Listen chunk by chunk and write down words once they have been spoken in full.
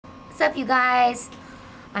What's up, you guys?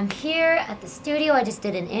 I'm here at the studio. I just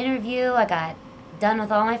did an interview. I got done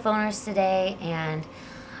with all my phoners today and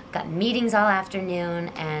got meetings all afternoon.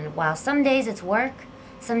 And while some days it's work,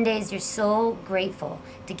 some days you're so grateful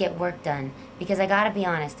to get work done. Because I gotta be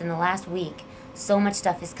honest, in the last week, so much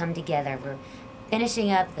stuff has come together. We're finishing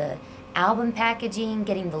up the album packaging,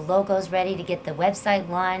 getting the logos ready to get the website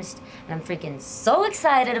launched, and I'm freaking so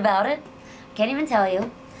excited about it. Can't even tell you.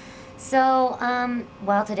 So,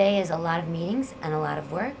 while today is a lot of meetings and a lot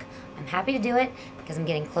of work, I'm happy to do it because I'm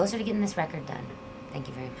getting closer to getting this record done. Thank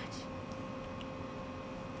you very much.